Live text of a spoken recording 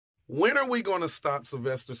When are we going to stop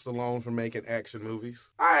Sylvester Stallone from making action movies?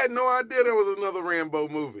 I had no idea there was another Rambo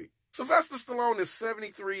movie. Sylvester Stallone is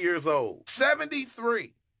 73 years old.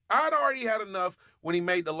 73. I'd already had enough when he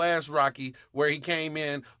made the last Rocky, where he came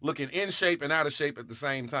in looking in shape and out of shape at the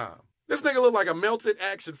same time. This nigga looked like a melted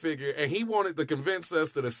action figure, and he wanted to convince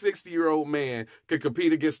us that a 60-year-old man could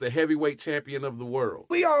compete against the heavyweight champion of the world.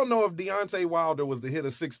 We all know if Deontay Wilder was to hit a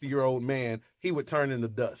 60-year-old man, he would turn into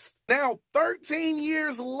dust. Now, 13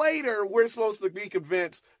 years later, we're supposed to be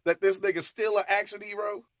convinced that this nigga's still an action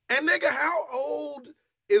hero? And nigga, how old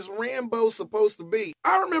is Rambo supposed to be?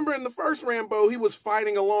 I remember in the first Rambo, he was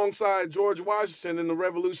fighting alongside George Washington in the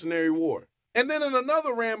Revolutionary War. And then in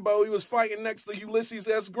another Rambo, he was fighting next to Ulysses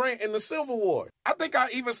S. Grant in the Civil War. I think I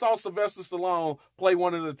even saw Sylvester Stallone play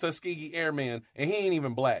one of the Tuskegee Airmen, and he ain't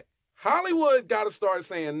even black. Hollywood got to start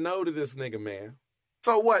saying no to this nigga, man.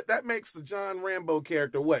 So what? That makes the John Rambo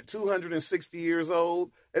character, what, 260 years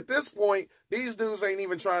old? At this point, these dudes ain't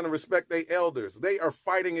even trying to respect their elders. They are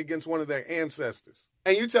fighting against one of their ancestors.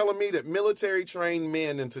 And you telling me that military-trained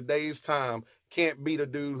men in today's time can't beat a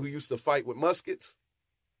dude who used to fight with muskets?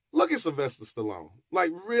 Look at Sylvester Stallone.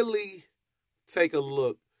 Like, really take a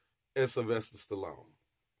look at Sylvester Stallone.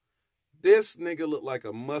 This nigga look like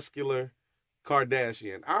a muscular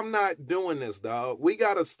Kardashian. I'm not doing this, dog. We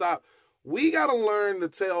got to stop. We got to learn to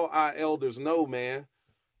tell our elders no, man.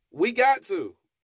 We got to.